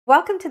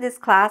Welcome to this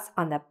class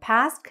on the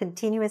past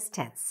continuous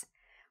tense,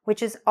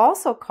 which is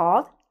also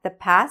called the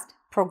past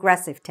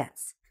progressive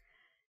tense.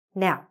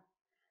 Now,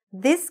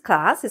 this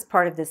class is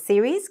part of the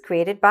series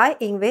created by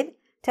engVid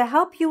to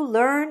help you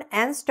learn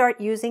and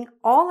start using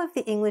all of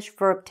the English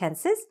verb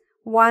tenses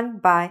one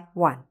by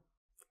one.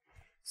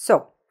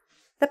 So,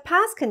 the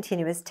past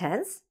continuous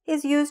tense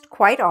is used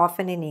quite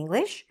often in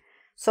English,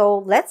 so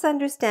let's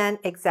understand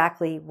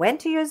exactly when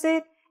to use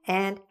it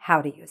and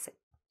how to use it.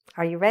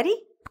 Are you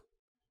ready?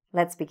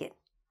 Let's begin.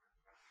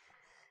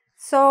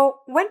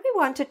 So, when we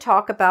want to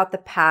talk about the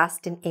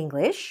past in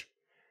English,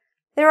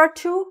 there are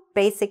two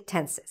basic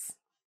tenses,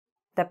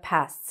 the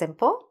past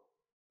simple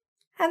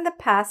and the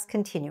past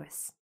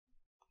continuous.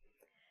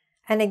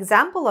 An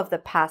example of the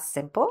past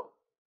simple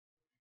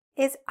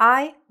is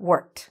I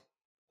worked.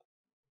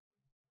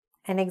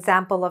 An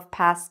example of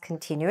past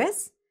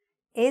continuous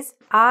is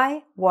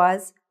I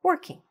was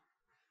working.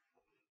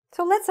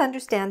 So let's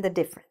understand the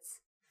difference.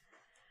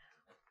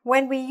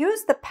 When we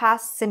use the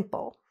past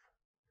simple,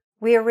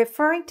 we are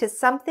referring to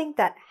something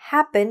that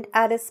happened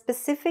at a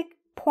specific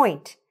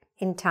point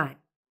in time.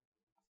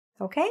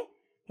 Okay?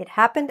 It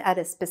happened at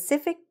a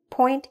specific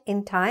point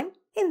in time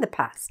in the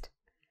past.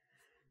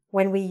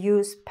 When we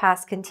use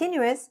past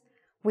continuous,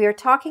 we are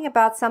talking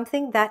about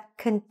something that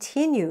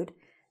continued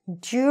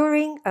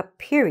during a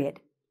period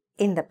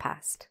in the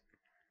past.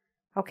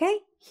 Okay?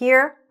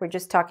 Here, we're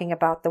just talking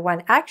about the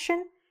one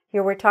action.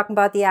 Here, we're talking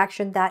about the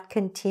action that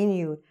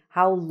continued,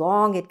 how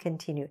long it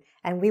continued,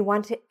 and we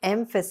want to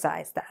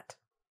emphasize that.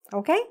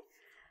 Okay?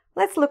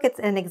 Let's look at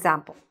an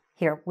example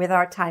here with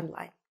our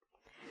timeline.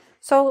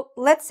 So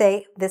let's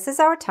say this is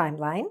our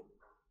timeline.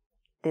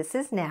 This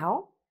is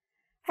now,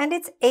 and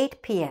it's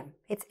 8 p.m.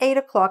 It's 8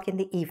 o'clock in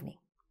the evening.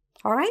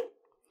 All right?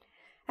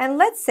 And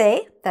let's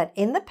say that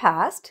in the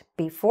past,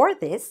 before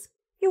this,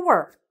 you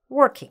were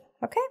working.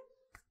 Okay?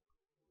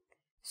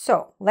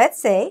 So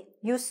let's say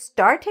you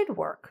started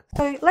work.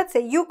 So let's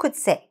say you could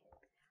say,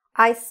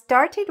 I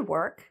started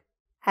work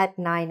at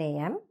 9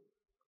 a.m.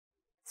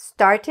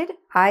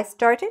 I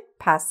started,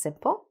 past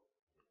simple.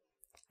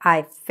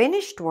 I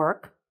finished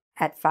work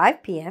at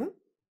 5 p.m.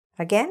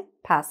 Again,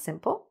 past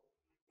simple.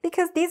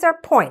 Because these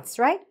are points,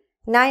 right?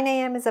 9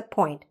 a.m. is a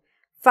point.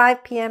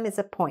 5 p.m. is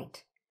a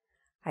point.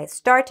 I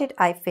started,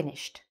 I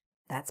finished.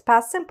 That's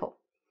past simple.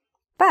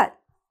 But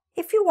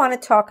if you want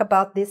to talk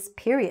about this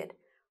period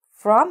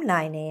from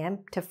 9 a.m.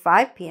 to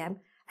 5 p.m.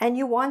 and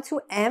you want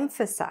to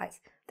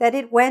emphasize that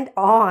it went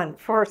on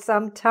for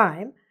some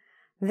time,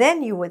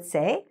 then you would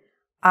say,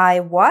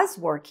 I was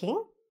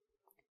working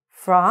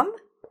from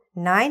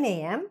 9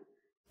 a.m.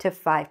 to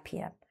 5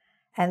 p.m.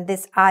 And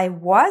this I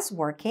was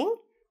working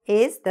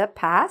is the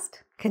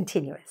past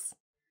continuous.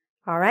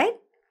 All right?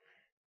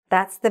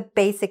 That's the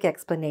basic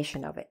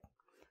explanation of it.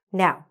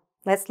 Now,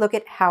 let's look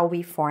at how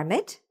we form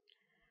it.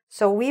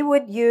 So we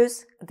would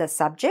use the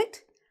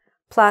subject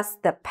plus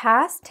the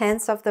past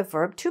tense of the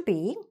verb to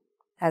be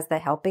as the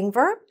helping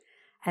verb,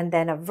 and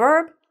then a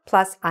verb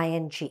plus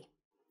ing.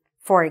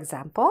 For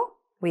example,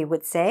 we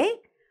would say,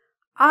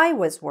 I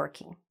was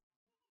working.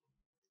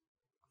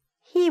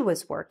 He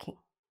was working.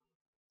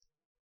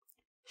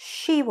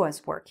 She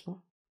was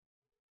working.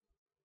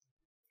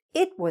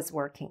 It was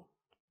working.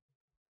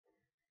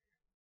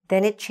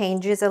 Then it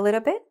changes a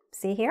little bit.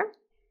 See here?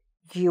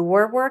 You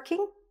were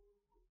working.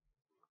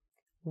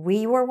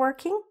 We were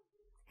working.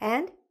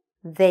 And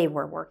they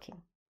were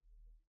working.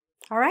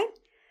 All right?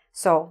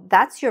 So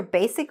that's your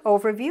basic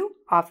overview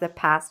of the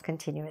past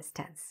continuous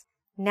tense.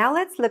 Now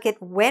let's look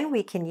at when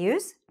we can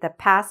use the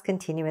past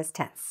continuous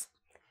tense.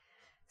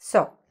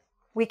 So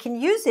we can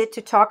use it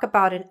to talk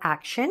about an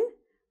action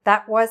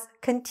that was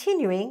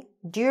continuing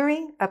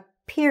during a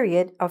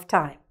period of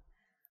time.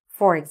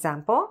 For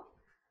example,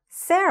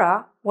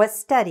 Sarah was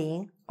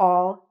studying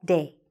all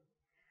day.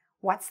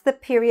 What's the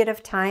period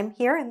of time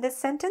here in this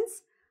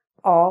sentence?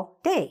 All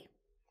day.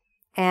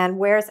 And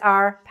where's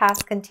our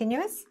past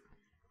continuous?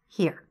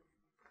 Here.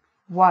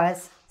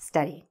 Was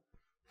studying.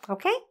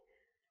 Okay?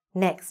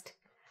 Next,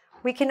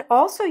 we can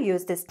also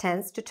use this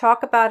tense to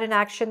talk about an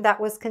action that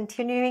was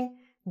continuing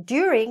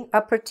during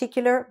a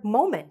particular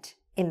moment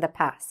in the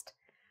past.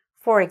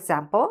 For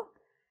example,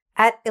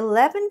 at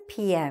 11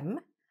 p.m.,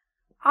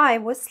 I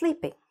was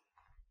sleeping.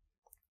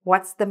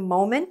 What's the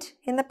moment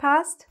in the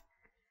past?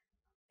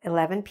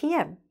 11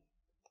 p.m.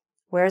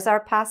 Where's our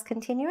past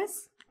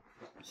continuous?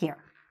 Here.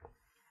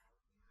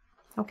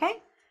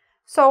 Okay?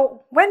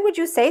 So when would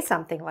you say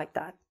something like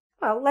that?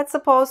 Well, let's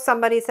suppose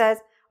somebody says,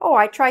 oh,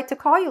 I tried to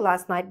call you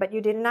last night, but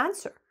you didn't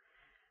answer.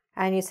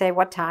 And you say,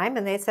 what time?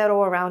 And they said,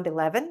 oh, around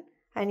 11.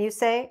 And you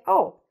say,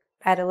 oh,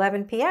 at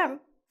 11 p.m.,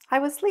 I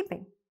was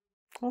sleeping.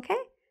 Okay?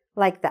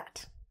 Like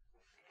that.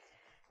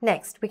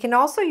 Next, we can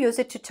also use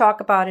it to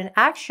talk about an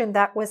action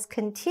that was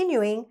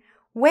continuing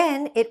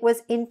when it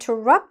was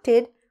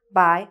interrupted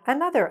by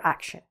another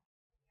action.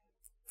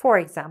 For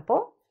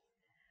example,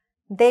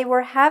 they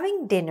were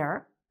having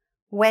dinner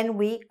when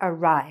we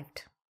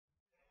arrived.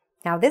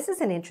 Now, this is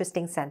an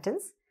interesting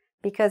sentence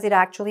because it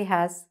actually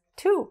has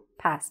two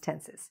past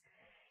tenses.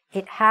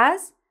 It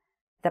has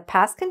the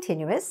past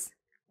continuous,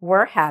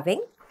 were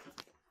having,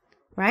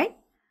 right?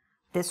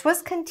 This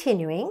was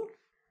continuing.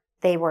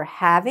 They were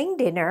having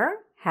dinner,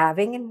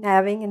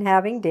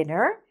 having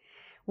dinner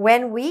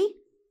when we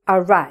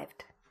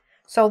arrived.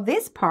 So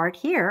this part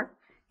here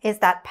is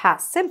that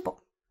past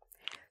simple.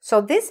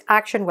 So this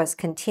action was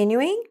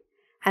continuing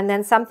and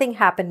then something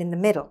happened in the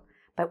middle.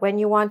 But when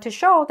you want to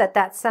show that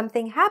that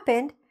something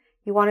happened,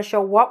 you want to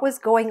show what was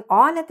going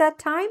on at that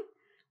time,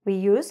 we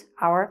use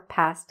our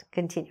past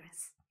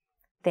continuous.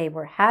 They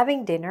were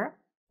having dinner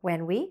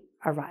when we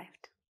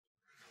arrived.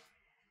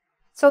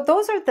 So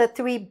those are the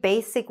three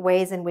basic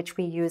ways in which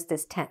we use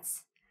this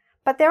tense.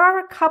 But there are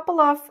a couple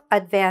of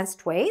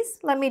advanced ways.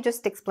 Let me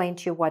just explain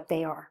to you what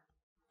they are.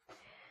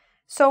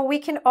 So we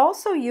can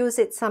also use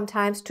it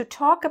sometimes to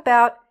talk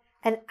about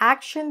an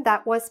action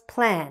that was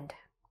planned.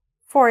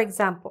 For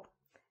example,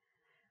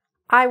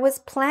 I was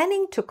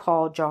planning to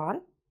call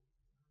John.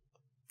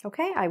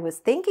 Okay, I was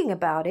thinking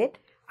about it.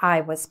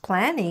 I was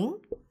planning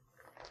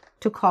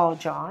to call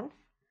John,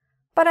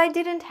 but I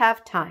didn't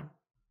have time.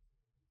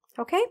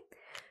 Okay,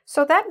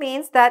 so that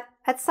means that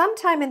at some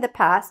time in the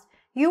past,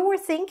 you were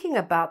thinking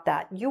about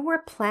that. You were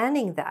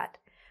planning that.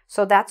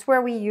 So that's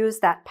where we use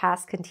that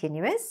past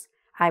continuous.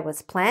 I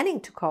was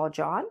planning to call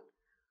John,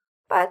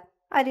 but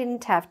I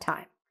didn't have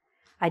time.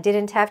 I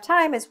didn't have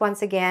time is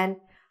once again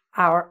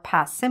our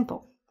past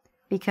simple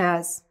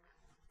because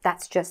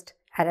that's just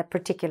at a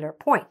particular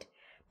point.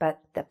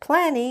 But the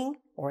planning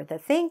or the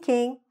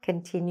thinking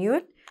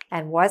continued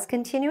and was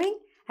continuing,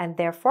 and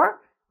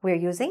therefore we're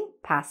using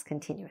past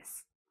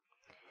continuous.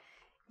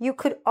 You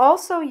could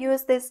also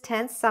use this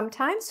tense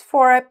sometimes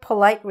for a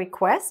polite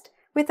request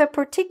with a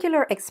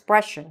particular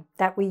expression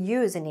that we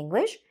use in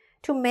English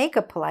to make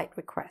a polite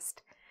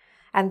request.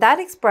 And that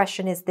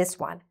expression is this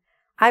one.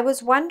 I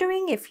was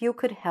wondering if you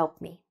could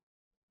help me.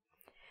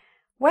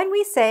 When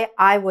we say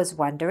I was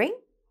wondering,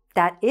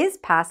 that is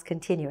past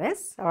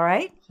continuous, all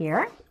right,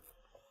 here.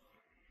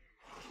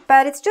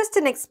 But it's just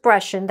an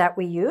expression that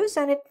we use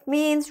and it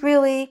means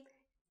really,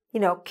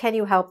 can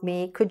you help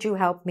me? Could you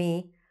help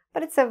me?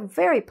 But it's a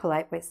very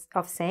polite way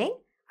of saying,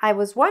 I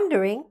was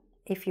wondering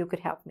if you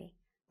could help me.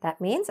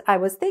 That means I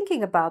was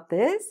thinking about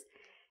this,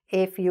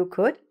 if you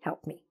could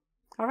help me.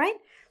 All right?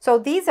 So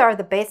these are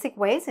the basic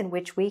ways in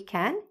which we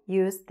can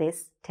use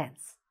this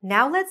tense.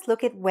 Now let's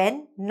look at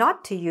when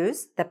not to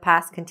use the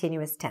past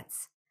continuous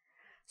tense.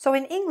 So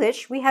in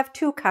English, we have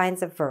two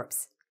kinds of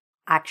verbs,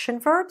 action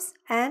verbs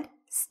and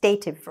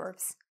stative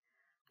verbs.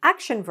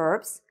 Action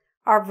verbs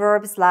are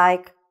verbs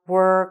like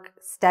work,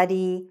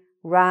 study,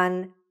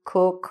 run,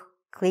 cook,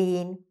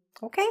 clean,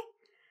 okay?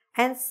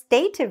 And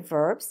stative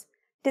verbs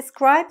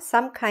describe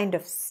some kind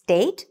of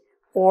state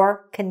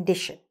or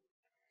condition.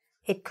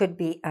 It could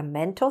be a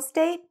mental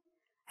state,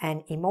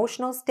 an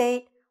emotional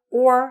state,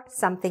 or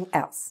something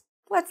else.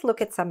 Let's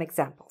look at some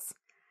examples.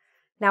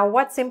 Now,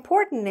 what's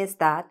important is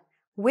that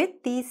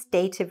with these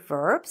stative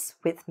verbs,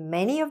 with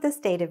many of the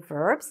stative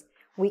verbs,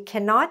 we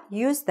cannot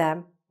use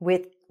them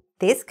with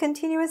this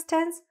continuous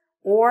tense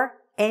or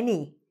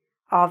any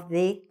of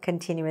the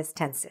continuous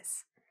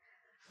tenses.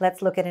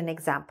 Let's look at an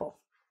example.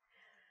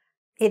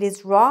 It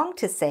is wrong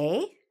to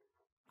say,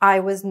 I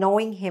was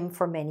knowing him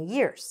for many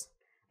years,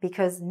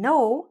 because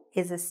know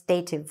is a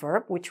stative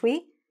verb which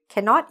we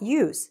cannot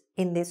use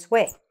in this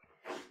way.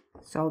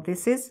 So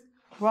this is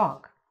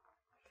wrong.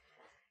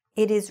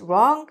 It is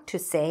wrong to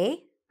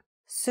say,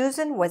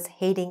 Susan was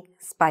hating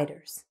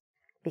spiders,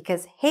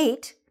 because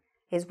hate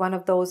is one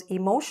of those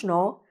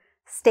emotional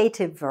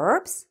stative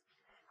verbs,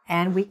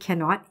 and we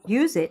cannot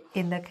use it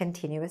in the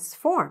continuous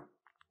form.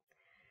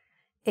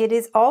 It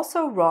is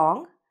also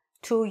wrong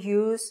to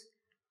use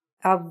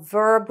a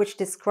verb which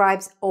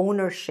describes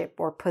ownership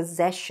or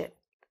possession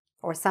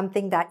or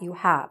something that you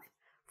have.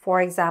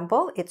 For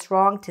example, it's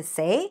wrong to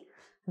say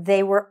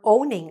they were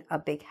owning a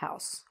big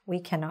house. We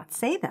cannot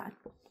say that,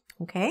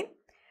 okay?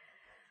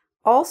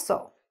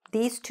 Also,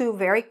 these two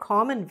very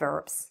common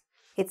verbs,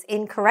 it's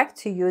incorrect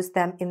to use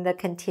them in the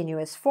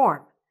continuous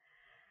form.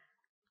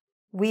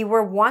 We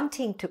were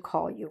wanting to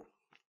call you.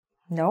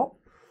 No,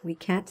 we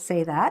can't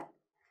say that.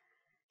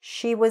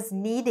 She was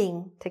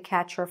needing to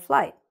catch her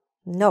flight.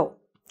 No,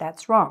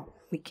 that's wrong.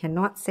 We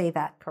cannot say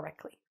that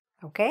correctly,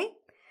 okay?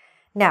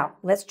 Now,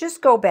 let's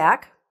just go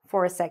back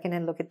for a second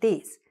and look at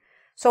these.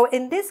 So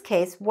in this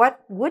case,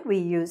 what would we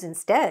use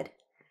instead?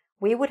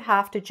 We would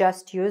have to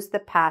just use the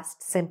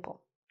past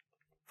simple.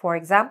 For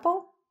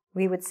example,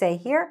 we would say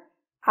here,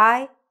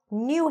 I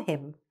knew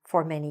him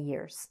for many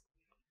years.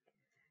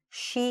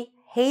 She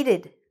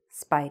hated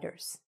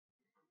spiders.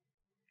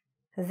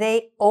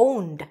 They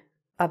owned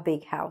a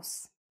big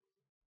house.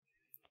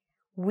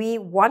 We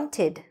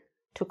wanted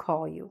to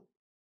call you.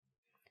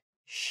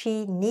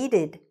 She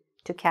needed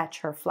to catch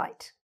her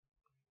flight.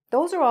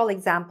 Those are all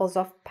examples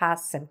of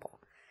past simple.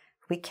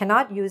 We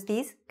cannot use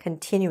these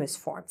continuous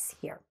forms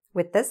here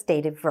with the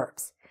stative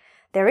verbs.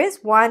 There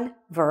is one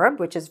verb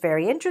which is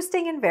very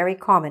interesting and very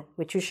common,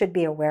 which you should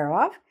be aware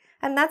of,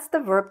 and that's the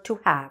verb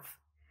to have.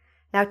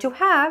 Now, to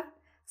have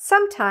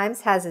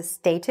sometimes has a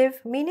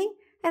stative meaning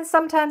and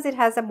sometimes it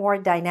has a more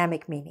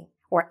dynamic meaning.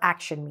 or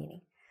action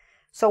meaning.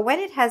 So when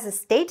it has a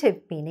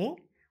stative meaning,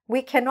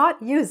 we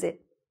cannot use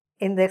it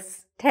in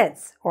this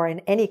tense or in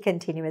any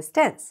continuous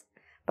tense.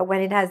 But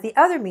when it has the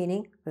other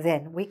meaning,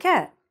 then we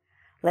can.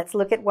 Let's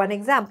look at one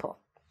example.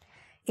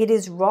 It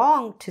is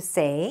wrong to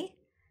say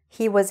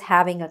he was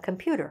having a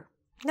computer.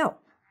 No.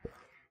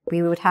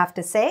 We would have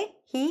to say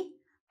he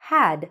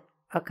had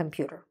a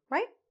computer,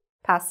 right?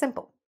 Past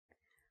simple.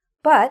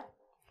 But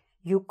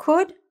you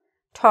could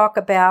talk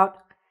about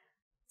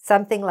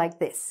something like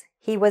this.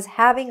 He was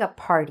having a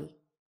party.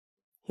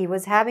 He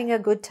was having a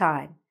good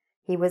time.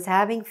 He was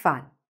having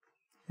fun.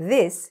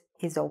 This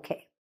is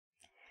okay.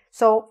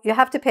 So you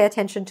have to pay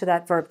attention to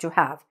that verb to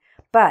have.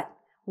 But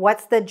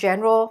what's the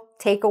general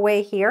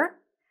takeaway here?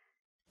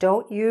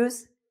 Don't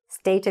use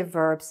stative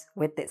verbs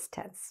with this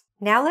tense.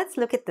 Now let's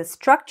look at the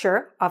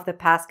structure of the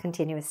past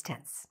continuous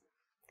tense.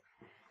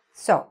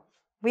 So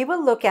we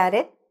will look at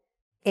it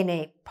in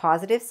a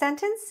positive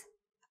sentence,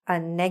 a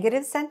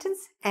negative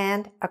sentence,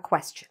 and a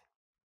question.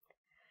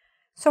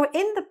 So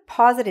in the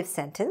positive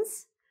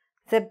sentence,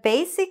 the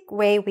basic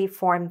way we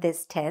form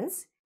this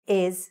tense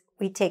is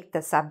we take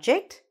the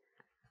subject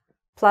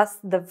plus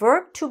the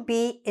verb to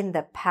be in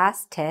the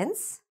past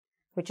tense,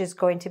 which is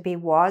going to be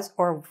was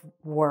or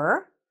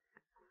were,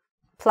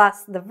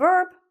 plus the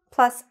verb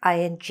plus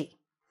ing.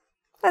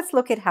 Let's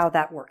look at how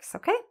that works,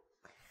 okay?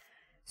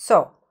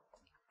 So,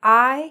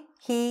 I,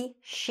 he,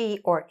 she,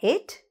 or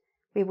it,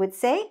 we would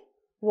say,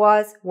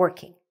 was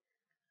working.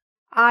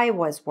 I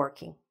was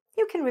working.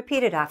 You can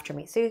repeat it after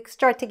me so you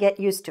start to get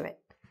used to it.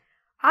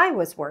 I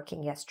was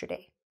working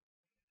yesterday.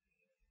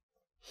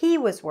 He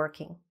was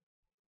working.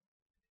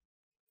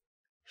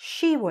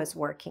 She was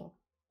working.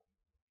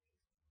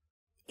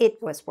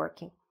 It was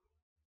working.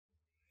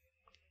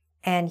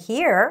 And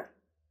here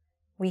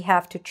we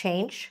have to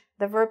change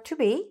the verb to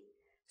be.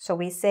 So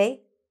we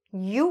say,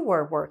 you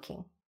were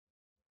working.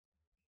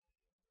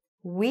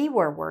 We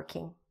were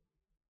working.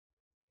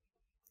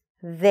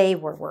 They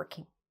were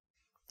working.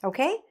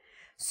 Okay?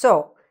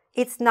 So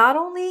it's not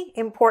only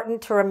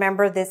important to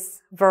remember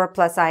this verb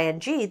plus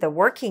ing, the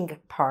working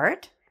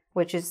part,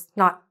 which is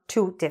not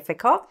too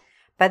difficult,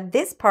 but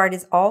this part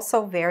is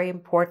also very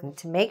important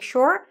to make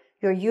sure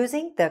you're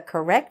using the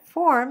correct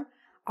form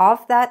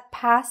of that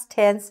past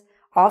tense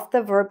of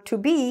the verb to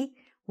be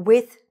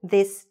with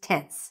this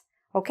tense.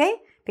 Okay?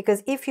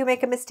 Because if you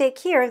make a mistake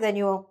here, then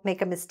you'll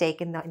make a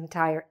mistake in the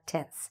entire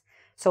tense.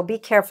 So be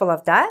careful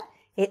of that.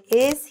 It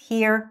is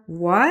here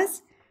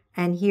was,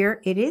 and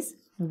here it is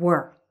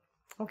were.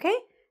 Okay?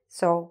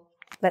 So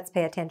let's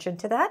pay attention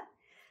to that.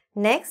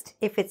 Next,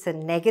 if it's a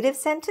negative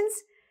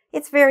sentence,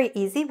 it's very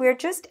easy. We're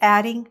just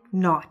adding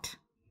not.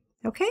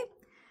 Okay?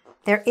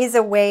 There is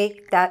a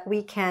way that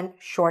we can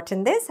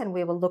shorten this, and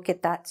we will look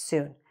at that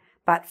soon.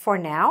 But for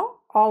now,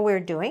 all we're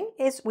doing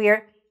is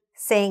we're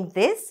saying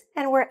this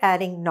and we're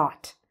adding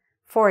not.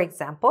 For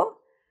example,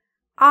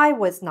 I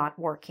was not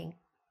working.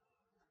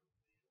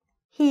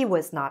 He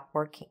was not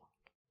working.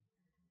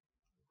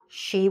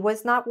 She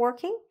was not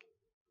working.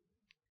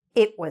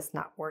 It was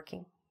not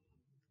working.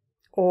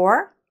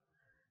 Or,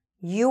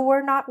 you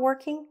were not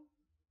working.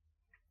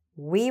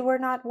 We were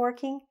not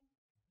working.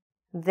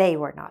 They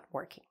were not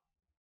working.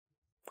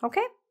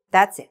 Okay,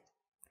 that's it.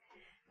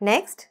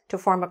 Next, to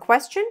form a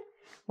question,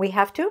 we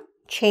have to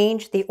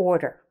change the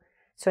order.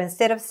 So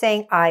instead of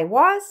saying I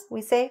was,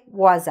 we say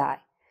was I.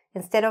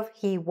 Instead of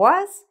he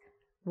was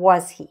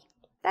he.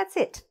 That's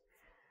it.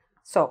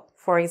 So,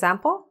 for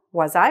example,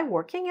 was I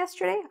working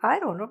yesterday? I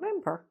don't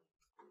remember.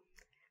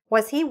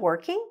 Was he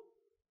working?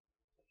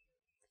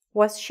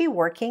 Was she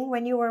working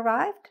when you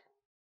arrived?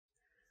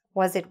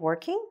 Was it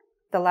working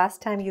the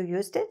last time you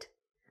used it?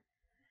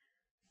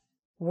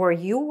 Were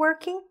you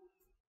working?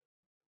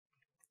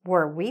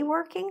 Were we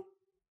working?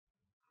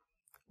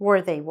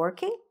 Were they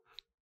working?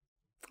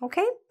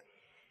 Okay,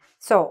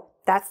 so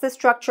that's the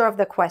structure of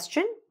the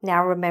question.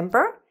 Now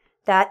remember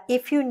that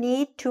if you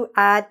need to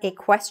add a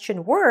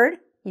question word,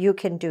 you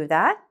can do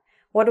that.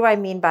 What do I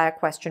mean by a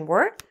question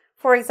word?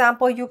 For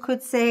example, you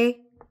could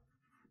say,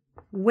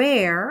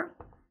 where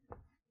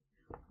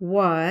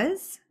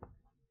was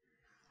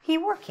he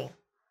working?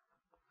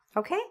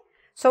 Okay,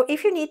 so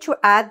if you need to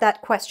add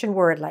that question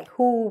word like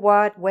who,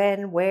 what,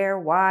 when, where,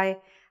 why,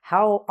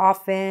 how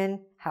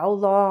often, how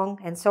long,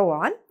 and so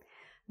on,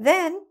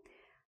 then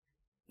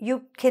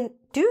you can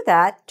do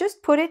that.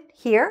 Just put it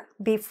here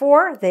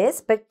before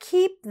this, but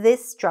keep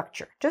this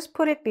structure. Just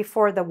put it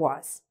before the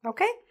was,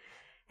 okay?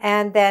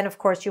 And then, of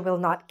course, you will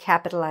not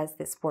capitalize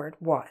this word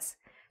was.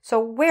 So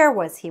where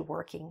was he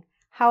working?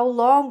 How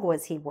long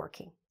was he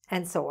working?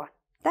 And so on.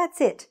 That's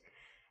it.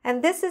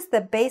 And this is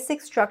the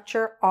basic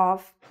structure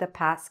of the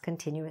past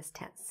continuous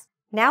tense.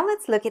 Now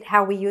let's look at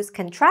how we use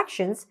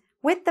contractions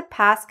with the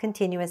past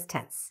continuous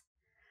tense.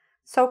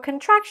 So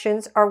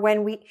contractions are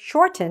when we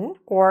shorten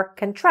or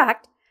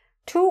contract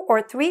 2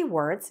 or 3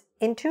 words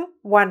into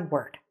one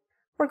word.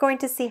 We're going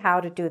to see how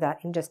to do that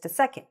in just a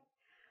second.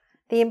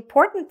 The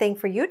important thing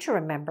for you to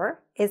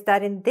remember is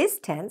that in this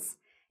tense,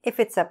 if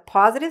it's a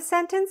positive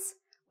sentence,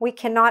 we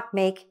cannot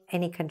make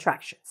any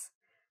contractions.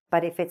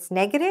 But if it's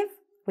negative,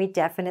 we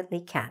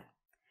definitely can.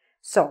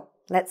 So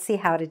let's see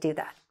how to do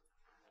that.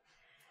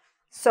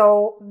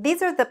 So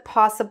these are the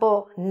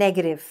possible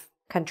negative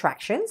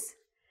contractions.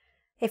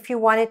 If you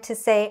wanted to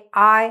say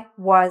I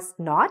was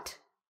not,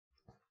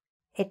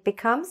 it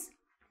becomes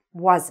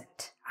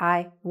wasn't.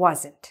 I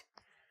wasn't.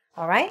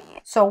 All right.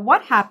 So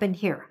what happened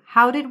here?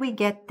 How did we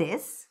get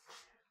this?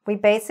 We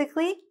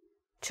basically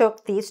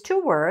took these two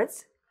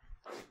words,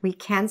 we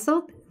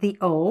canceled the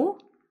O,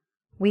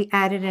 we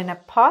added an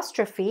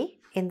apostrophe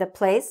in the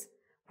place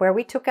where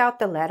we took out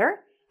the letter,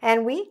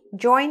 and we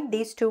joined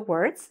these two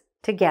words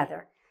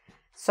together.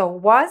 So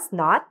was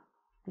not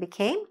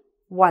became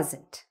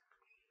wasn't.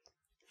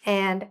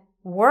 And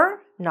were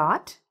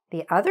not,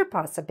 the other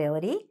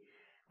possibility,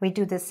 we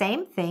do the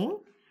same thing.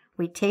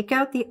 We take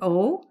out the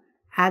O,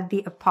 add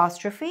the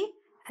apostrophe,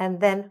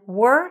 and then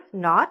were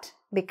not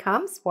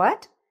becomes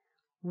what?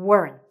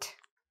 Weren't.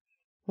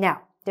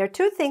 Now, there are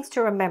two things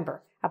to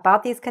remember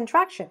about these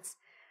contractions.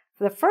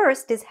 The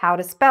first is how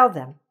to spell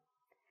them.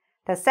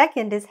 The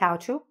second is how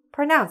to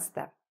pronounce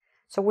them.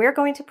 So we're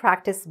going to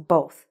practice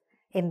both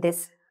in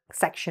this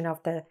section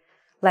of the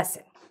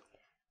lesson.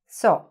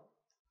 So,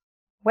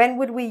 when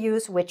would we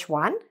use which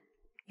one?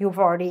 You've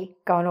already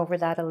gone over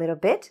that a little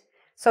bit.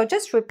 So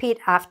just repeat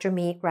after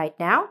me right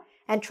now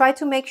and try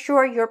to make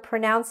sure you're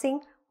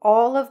pronouncing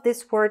all of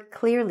this word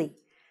clearly.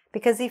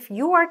 Because if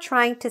you are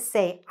trying to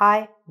say,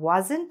 I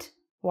wasn't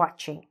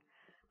watching,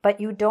 but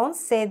you don't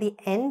say the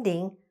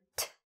ending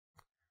t,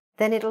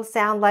 then it'll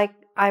sound like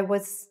I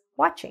was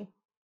watching.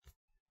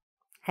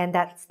 And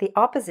that's the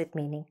opposite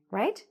meaning,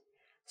 right?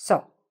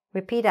 So,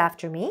 repeat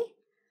after me.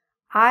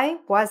 I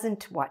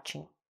wasn't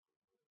watching.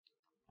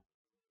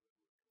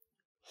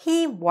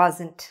 He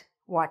wasn't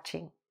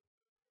watching.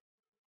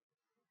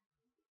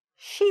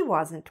 She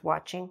wasn't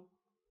watching.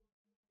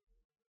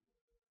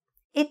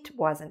 It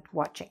wasn't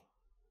watching.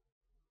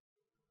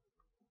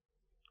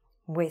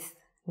 With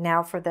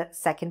now for the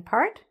second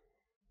part,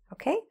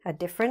 okay, a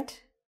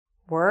different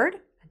word,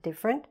 a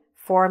different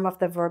form of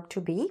the verb to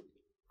be.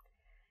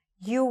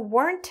 You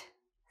weren't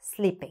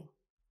sleeping.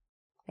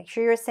 Make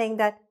sure you're saying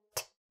that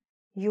t.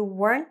 You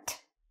weren't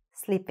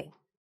sleeping.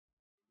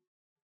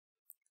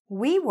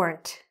 We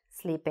weren't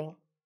sleeping.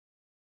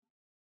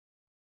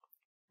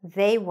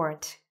 They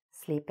weren't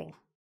sleeping.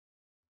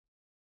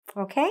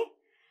 Okay?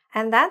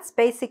 And that's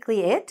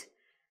basically it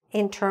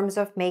in terms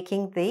of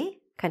making the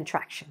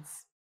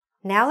contractions.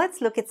 Now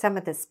let's look at some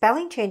of the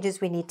spelling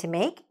changes we need to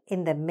make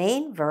in the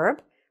main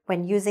verb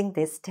when using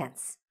this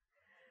tense.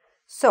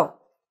 So,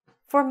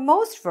 for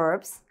most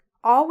verbs,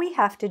 all we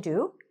have to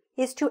do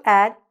is to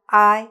add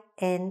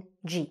ing.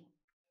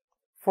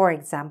 For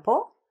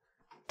example,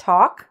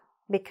 talk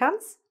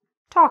becomes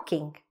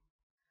talking.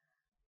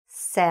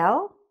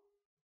 Sell,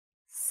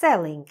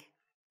 selling.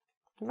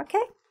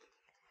 Okay?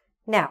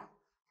 Now,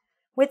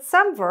 with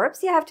some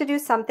verbs, you have to do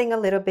something a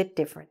little bit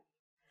different.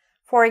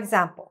 For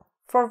example,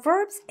 for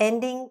verbs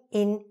ending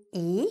in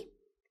E,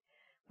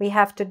 we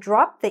have to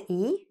drop the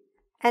E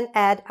and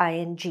add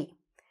ing.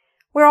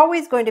 We're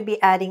always going to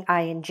be adding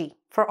ing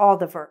for all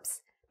the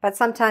verbs, but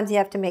sometimes you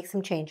have to make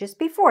some changes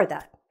before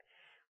that.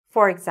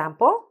 For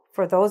example,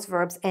 for those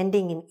verbs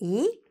ending in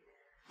E,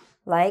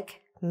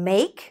 like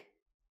make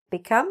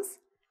becomes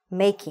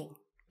making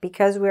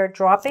because we're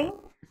dropping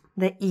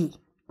the E,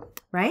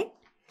 right?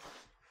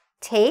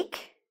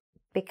 Take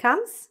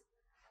becomes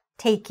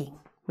taking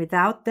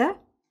without the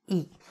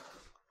E.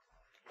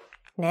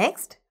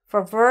 Next,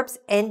 for verbs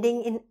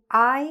ending in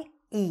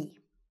IE,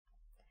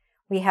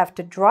 we have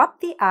to drop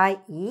the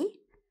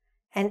IE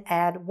and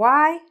add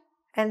Y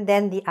and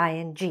then the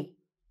ing.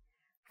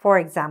 For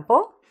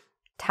example,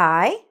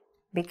 tie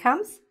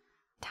becomes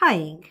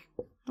tying,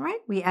 right?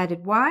 We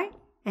added Y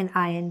and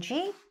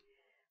ing.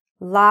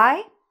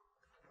 Lie,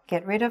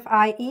 get rid of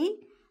IE,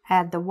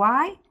 add the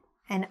Y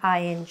and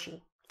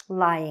ing.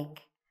 Lying.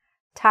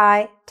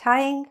 Tie,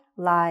 tying,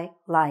 lie,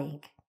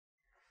 lying.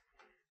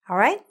 All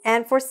right,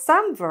 and for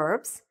some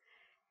verbs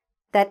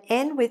that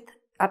end with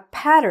a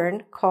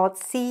pattern called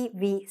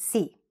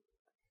CVC.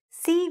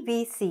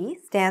 CVC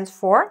stands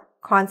for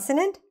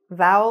consonant,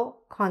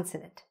 vowel,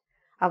 consonant.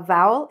 A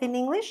vowel in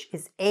English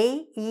is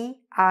A, E,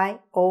 I,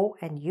 O,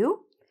 and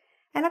U,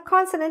 and a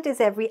consonant is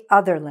every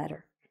other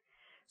letter.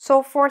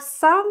 So for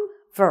some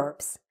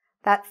verbs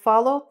that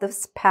follow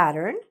this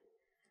pattern,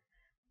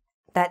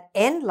 that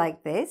end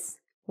like this,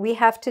 we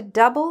have to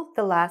double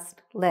the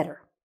last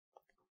letter.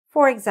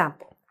 For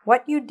example,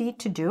 what you need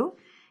to do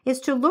is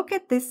to look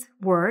at this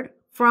word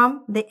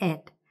from the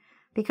end,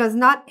 because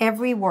not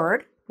every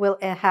word will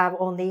have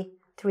only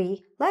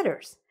 3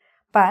 letters.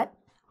 But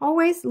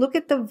always look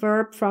at the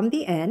verb from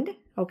the end,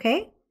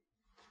 okay?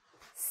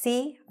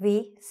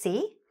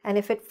 CVC, and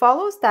if it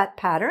follows that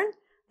pattern,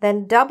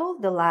 then double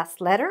the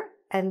last letter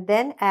and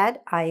then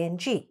add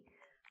ing.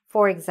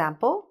 For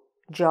example,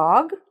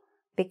 jog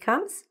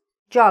becomes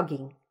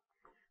jogging.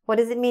 What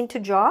does it mean to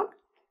jog?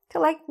 To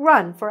like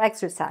run for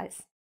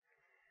exercise.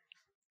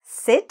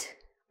 Sit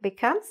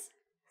becomes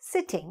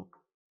sitting.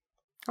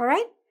 All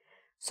right?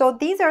 So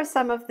these are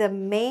some of the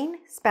main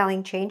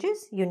spelling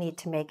changes you need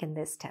to make in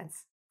this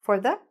tense. for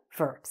the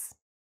verbs.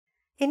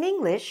 In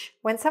English,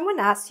 when someone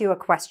asks you a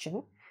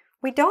question,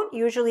 we don't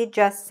usually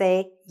just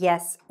say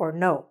yes or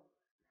no,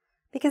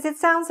 because it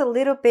sounds a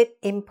little bit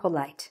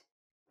impolite.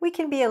 We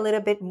can be a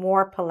little bit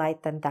more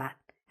polite than that,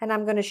 and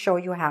I'm going to show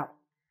you how.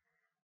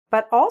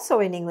 But also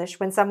in English,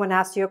 when someone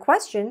asks you a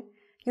question,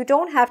 you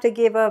don't have to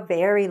give a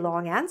very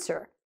long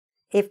answer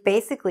if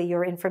basically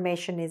your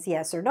information is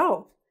yes or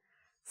no.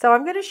 So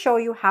I'm going to show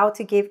you how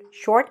to give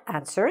short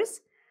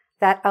answers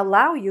that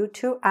allow you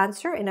to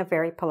answer in a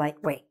very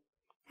polite way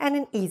and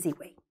an easy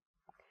way.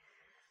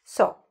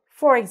 So,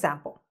 for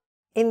example,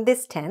 in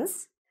this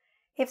tense,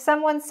 if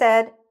someone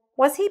said,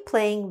 "Was he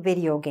playing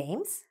video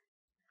games?"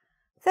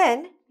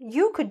 then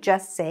you could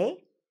just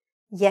say,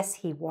 "Yes,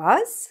 he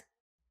was,"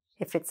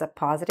 if it's a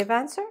positive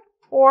answer,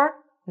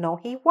 or "No,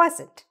 he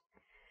wasn't."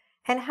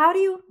 And how do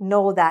you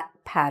know that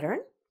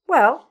pattern?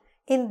 Well,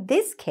 in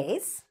this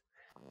case,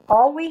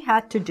 all we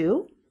had to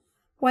do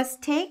was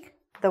take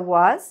the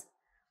was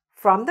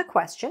from the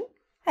question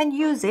and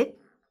use it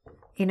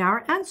in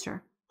our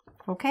answer.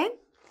 Okay?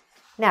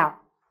 Now,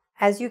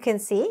 as you can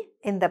see,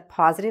 in the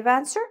positive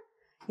answer,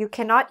 you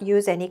cannot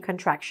use any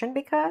contraction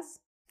because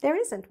there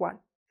isn't one.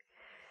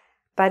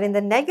 But in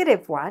the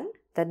negative one,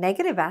 the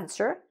negative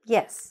answer,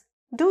 yes,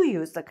 do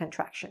use the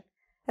contraction,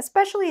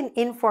 especially in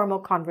informal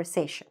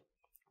conversation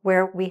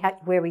where we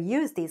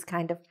use these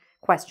kind of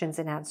questions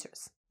and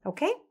answers.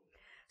 Okay?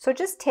 So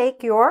just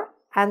take your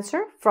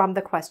answer from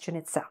the question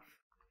itself.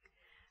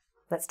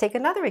 Let's take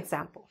another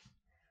example.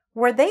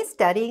 Were they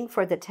studying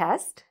for the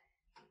test?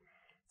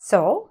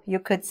 So you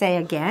could say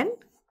again,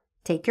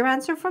 take your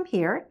answer from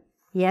here.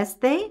 Yes,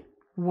 they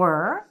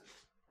were,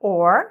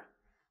 or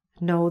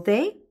no,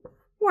 they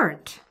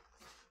weren't.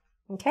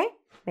 Okay?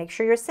 Make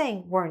sure you're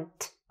saying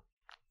weren't,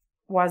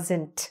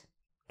 wasn't.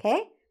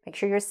 Okay? Make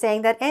sure you're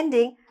saying that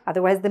ending,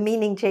 otherwise the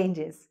meaning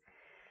changes.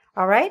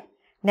 All right?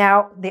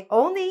 Now, the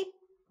only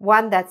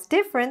one that's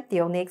different,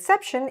 the only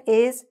exception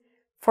is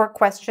for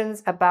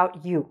questions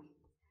about you.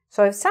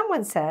 So if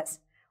someone says,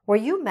 "Were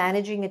you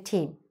managing a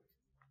team?"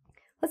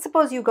 Let's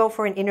suppose you go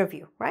for an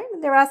interview, right?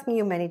 And they're asking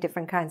you many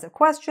different kinds of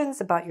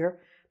questions about your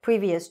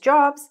previous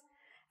jobs,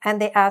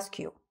 and they ask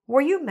you,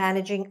 "Were you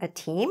managing a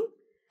team?"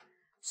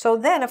 So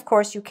then, of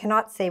course, you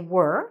cannot say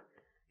were.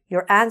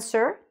 Your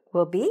answer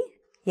will be,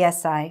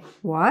 "Yes, I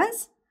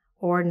was,"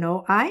 or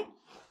 "No, I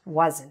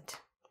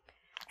wasn't."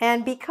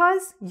 And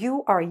because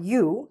you are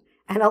you,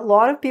 and a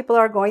lot of people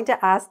are going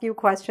to ask you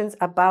questions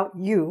about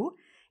you,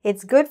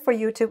 it's good for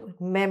you to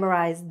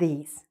memorize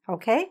these,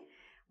 okay?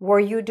 Were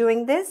you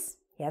doing this?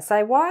 Yes,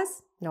 I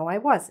was. No, I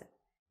wasn't.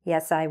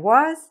 Yes, I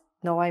was.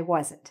 No, I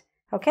wasn't.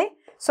 Okay?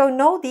 So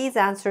know these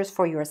answers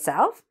for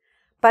yourself,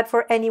 but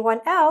for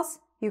anyone else,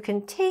 you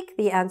can take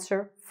the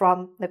answer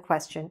from the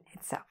question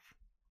itself.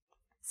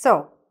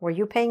 So, were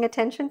you paying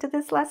attention to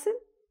this lesson?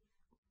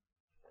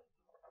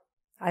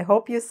 I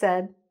hope you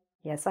said,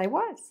 "Yes, I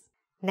was."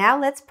 Now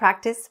let's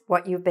practice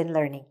what you've been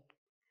learning.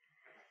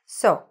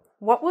 So,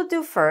 what we'll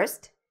do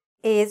first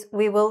is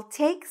we will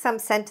take some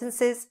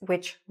sentences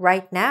which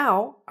right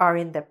now are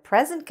in the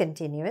present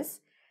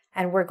continuous,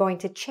 and we're going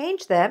to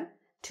change them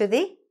to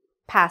the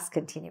past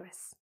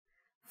continuous.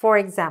 For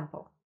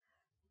example,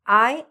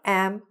 I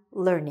am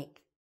learning.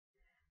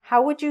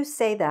 How would you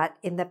say that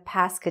in the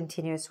past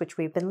continuous which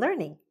we've been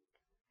learning?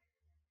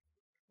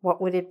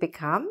 What would it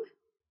become?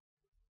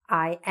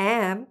 I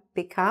am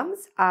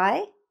becomes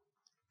I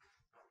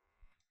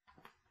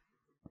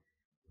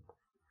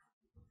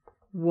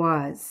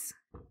was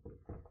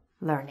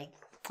learning.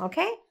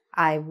 Okay?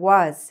 I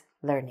was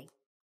learning.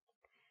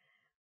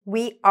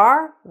 We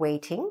are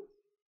waiting.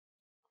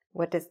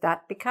 What does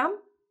that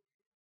become?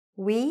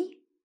 We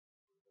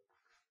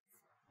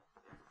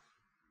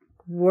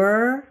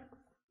were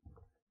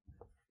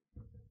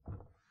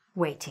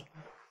waiting.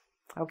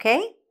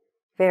 Okay?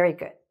 Very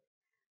good.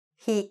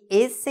 He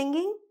is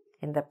singing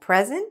in the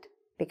present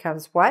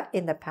becomes what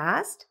in the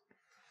past?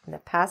 In the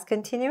past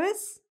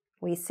continuous,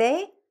 we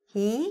say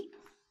he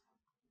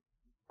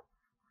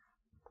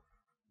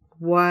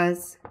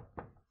was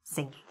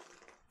singing.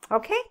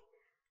 Okay?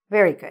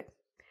 Very good.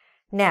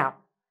 Now,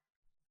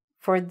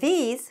 for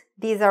these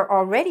are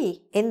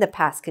already in the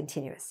past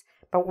continuous,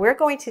 but we're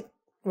going to,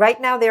 right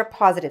now they're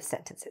positive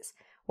sentences.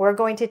 We're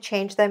going to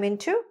change them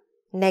into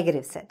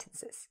negative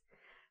sentences.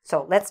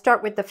 So let's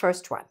start with the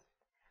first one.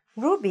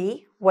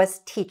 Ruby was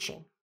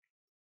teaching.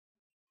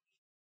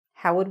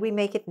 How would we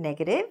make it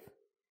negative?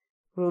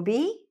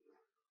 Ruby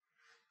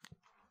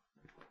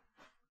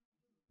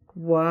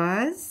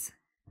was,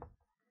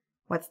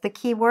 what's the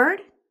key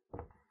word?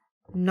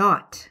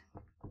 Not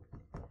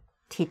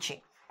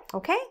teaching.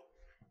 Okay?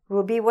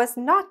 Ruby was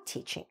not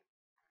teaching.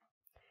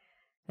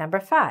 Number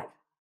 5.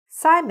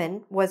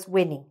 Simon was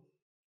winning.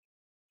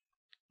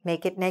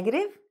 Make it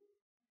negative.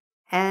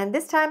 And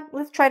this time,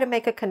 let's try to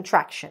make a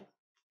contraction.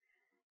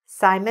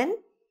 Simon,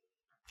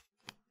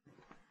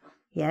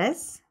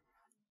 yes,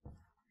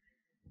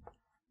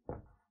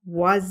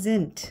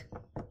 wasn't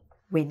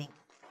winning.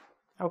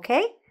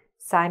 Okay?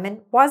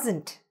 Simon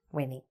wasn't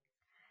winning.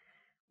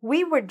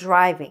 We were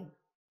driving.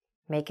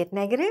 Make it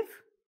negative.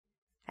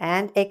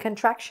 And a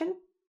contraction.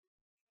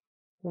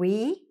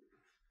 We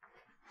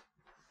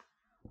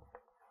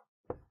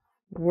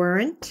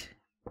weren't.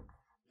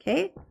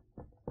 Okay.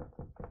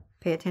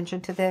 Pay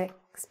attention to the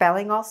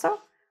spelling also.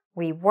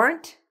 We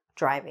weren't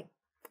driving.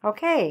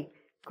 Okay,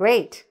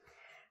 great.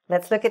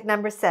 Let's look at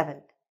number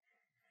 7.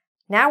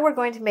 Now we're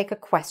going to make a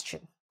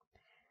question.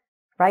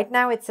 Right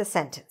now it's a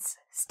sentence.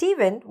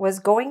 Stephen was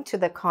going to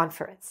the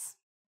conference.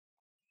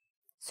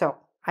 So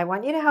I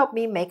want you to help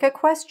me make a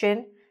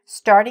question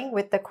starting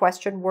with the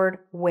question word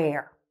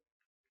where.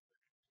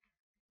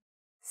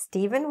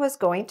 Stephen was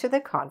going to the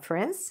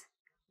conference.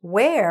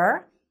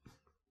 Where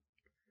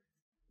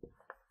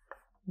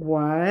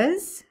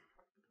was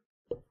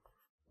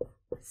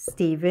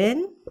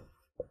Stephen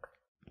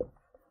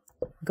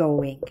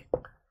going?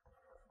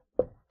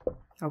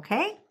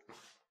 Okay,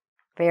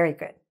 very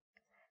good.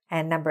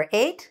 And number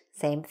 8,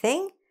 same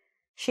thing.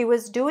 She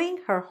was doing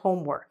her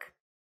homework.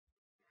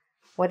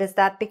 What does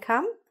that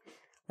become?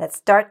 Let's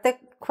start the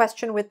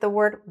question with the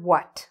word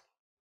what.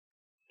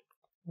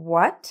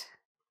 What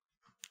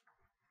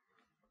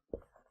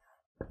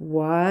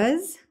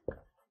was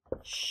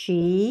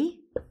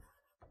she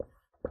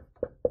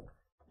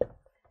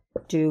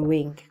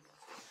doing?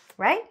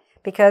 Right?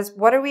 Because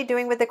what are we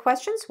doing with the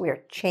questions?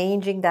 We're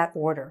changing that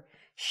order.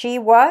 She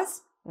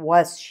was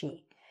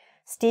she.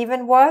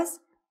 Stephen was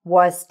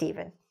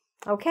Stephen.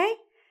 Okay?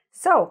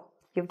 So,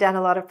 you've done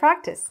a lot of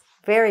practice.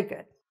 Very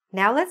good.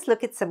 Now let's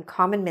look at some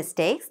common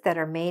mistakes that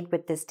are made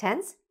with this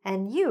tense,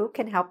 and you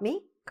can help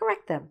me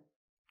correct them.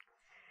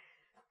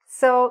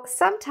 So,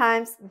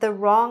 sometimes the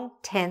wrong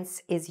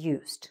tense is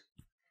used.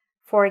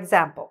 For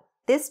example,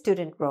 this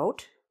student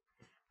wrote,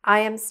 I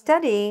am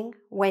studying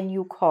when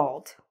you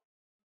called.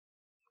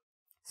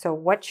 So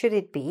what should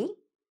it be?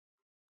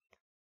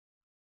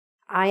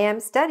 I am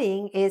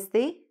studying is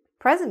the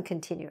present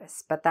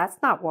continuous, but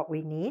that's not what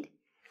we need.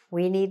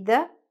 We need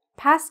the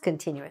past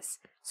continuous.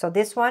 So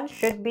this one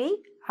should be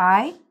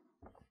I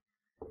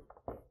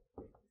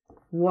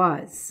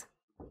was.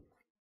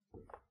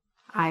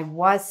 I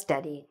was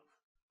studying,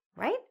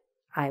 right?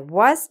 I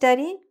was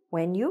studying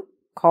when you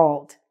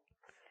called.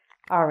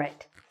 All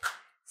right.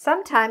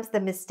 Sometimes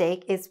the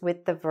mistake is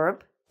with the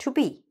verb to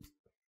be.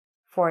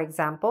 For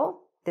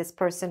example, this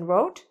person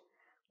wrote,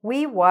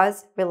 we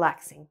was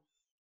relaxing.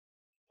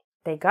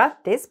 They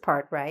got this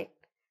part right,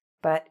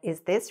 but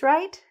is this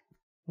right?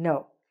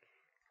 No.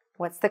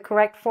 What's the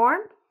correct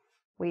form?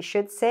 We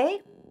should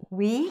say,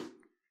 we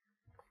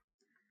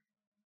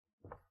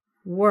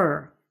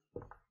were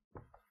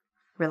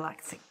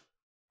relaxing.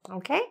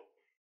 Okay?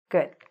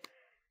 Good.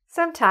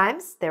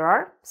 Sometimes there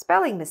are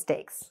spelling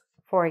mistakes.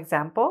 For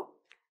example,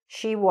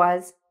 she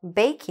was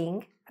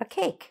baking a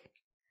cake.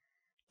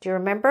 Do you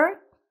remember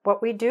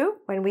what we do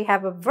when we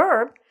have a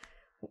verb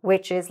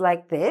which is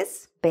like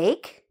this,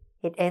 bake?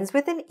 It ends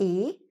with an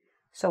E,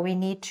 so we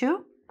need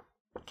to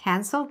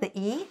cancel the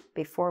E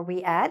before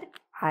we add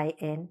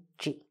ing.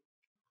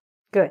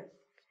 Good.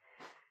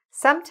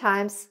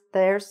 Sometimes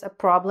there's a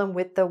problem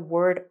with the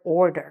word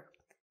order.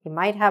 You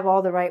might have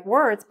all the right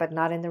words, but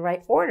not in the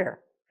right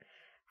order.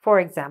 For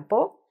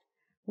example,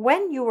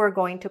 when you were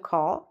going to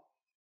call,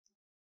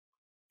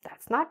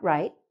 that's not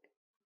right.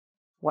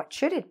 What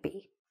should it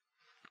be?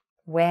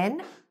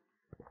 When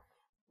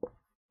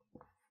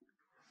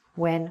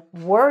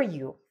were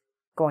you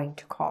going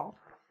to call?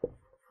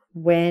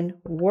 When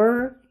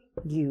were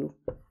you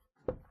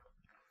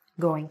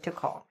going to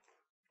call?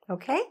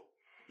 Okay?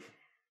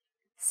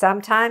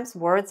 Sometimes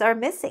words are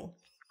missing.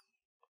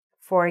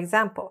 For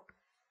example,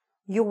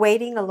 you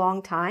waiting a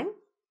long time?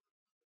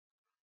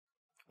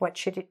 What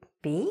should it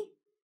be?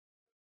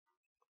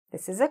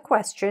 This is a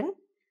question.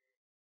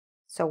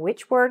 So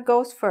which word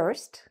goes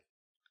first?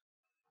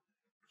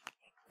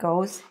 It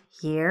goes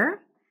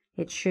here.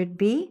 It should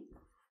be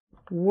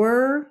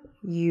were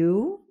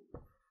you.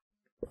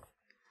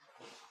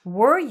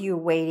 Were you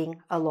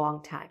waiting a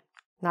long time?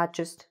 Not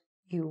just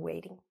you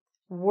waiting.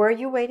 Were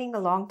you waiting a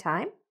long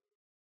time?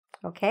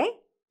 Okay,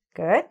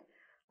 good.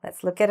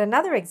 Let's look at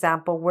another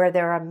example where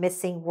there are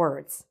missing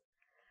words.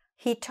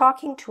 He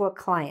talking to a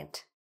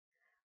client.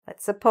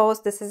 Let's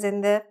suppose this is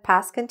in the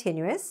past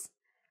continuous.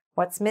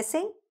 What's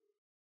missing?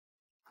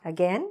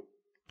 Again,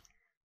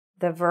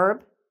 the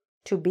verb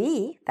to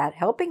be, that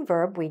helping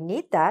verb, we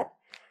need that.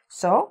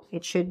 So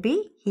it should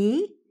be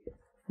he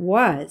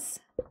was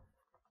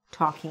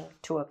talking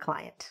to a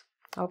client.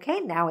 Okay,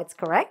 now it's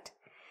correct.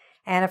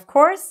 And of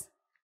course,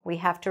 we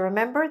have to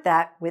remember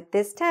that with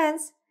this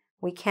tense,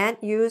 we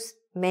can't use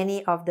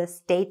many of the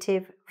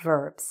stative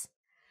verbs.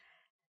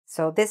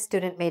 So this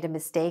student made a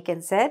mistake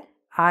and said,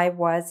 I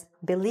was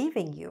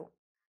believing you.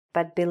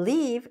 But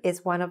believe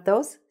is one of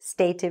those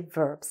stative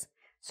verbs.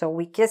 So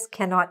we just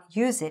cannot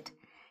use it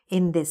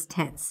in this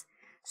tense.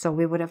 So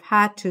we would have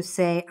had to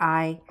say,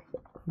 I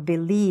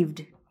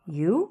believed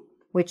you,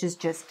 which is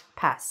just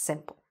past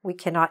simple. We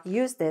cannot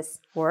use this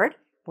word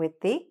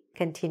with the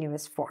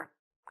continuous form.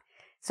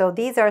 So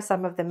these are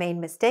some of the main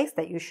mistakes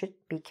that you should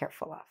be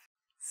careful of.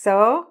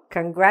 So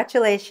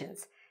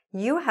congratulations.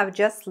 You have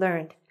just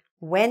learned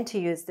when to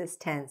use this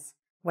tense,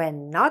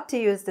 when not to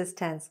use this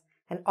tense,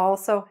 and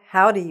also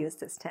how to use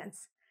this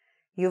tense.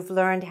 You've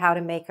learned how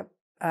to make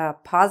a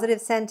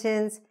positive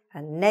sentence,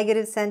 a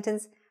negative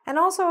sentence, and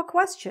also a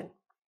question.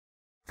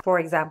 For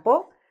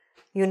example,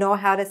 you know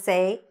how to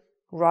say,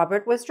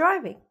 Robert was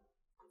driving,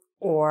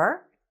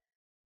 or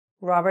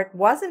Robert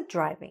wasn't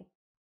driving,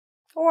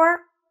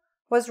 or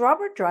was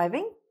Robert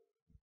driving?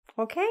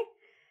 Okay?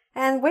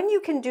 And when you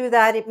can do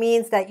that, it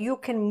means that you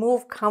can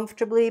move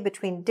comfortably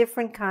between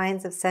different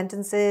kinds of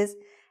sentences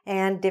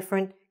and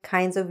different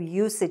kinds of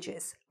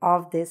usages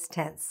of this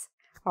tense.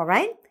 All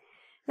right?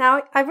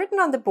 Now, I've written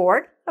on the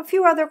board a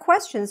few other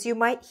questions you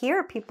might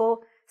hear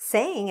people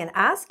saying and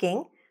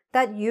asking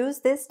that use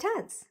this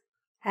tense,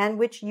 and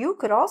which you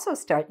could also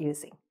start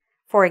using.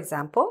 For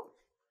example,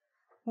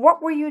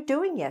 what were you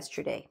doing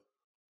yesterday?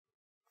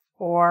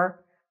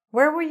 Or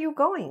where were you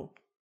going?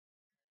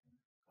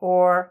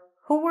 Or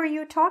who were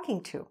you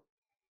talking to?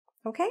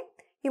 Okay?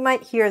 You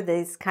might hear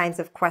these kinds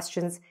of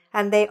questions,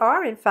 and they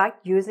are in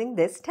fact using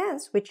this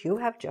tense, which you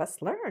have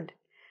just learned.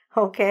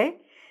 Okay?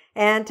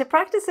 And to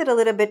practice it a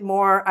little bit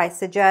more, I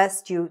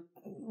suggest you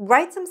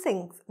write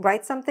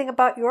something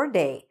about your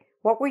day.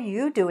 What were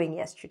you doing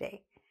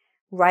yesterday?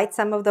 Write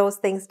some of those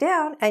things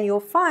down, and you'll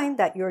find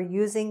that you're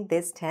using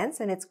this tense,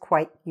 and it's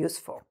quite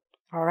useful.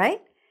 All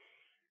right?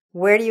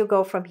 Where do you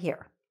go from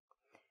here?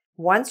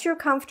 Once you're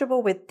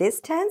comfortable with this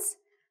tense,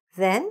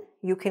 then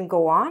you can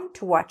go on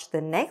to watch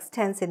the next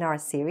tense in our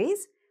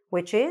series,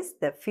 which is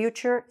the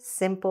future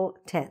simple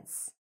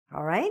tense.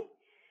 All right?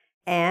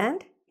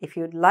 And if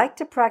you'd like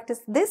to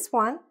practice this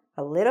one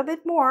a little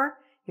bit more,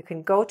 you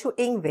can go to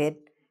engVid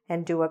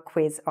and do a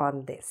quiz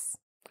on this.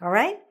 All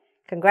right?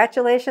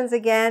 Congratulations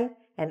again,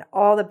 and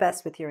all the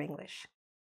best with your English.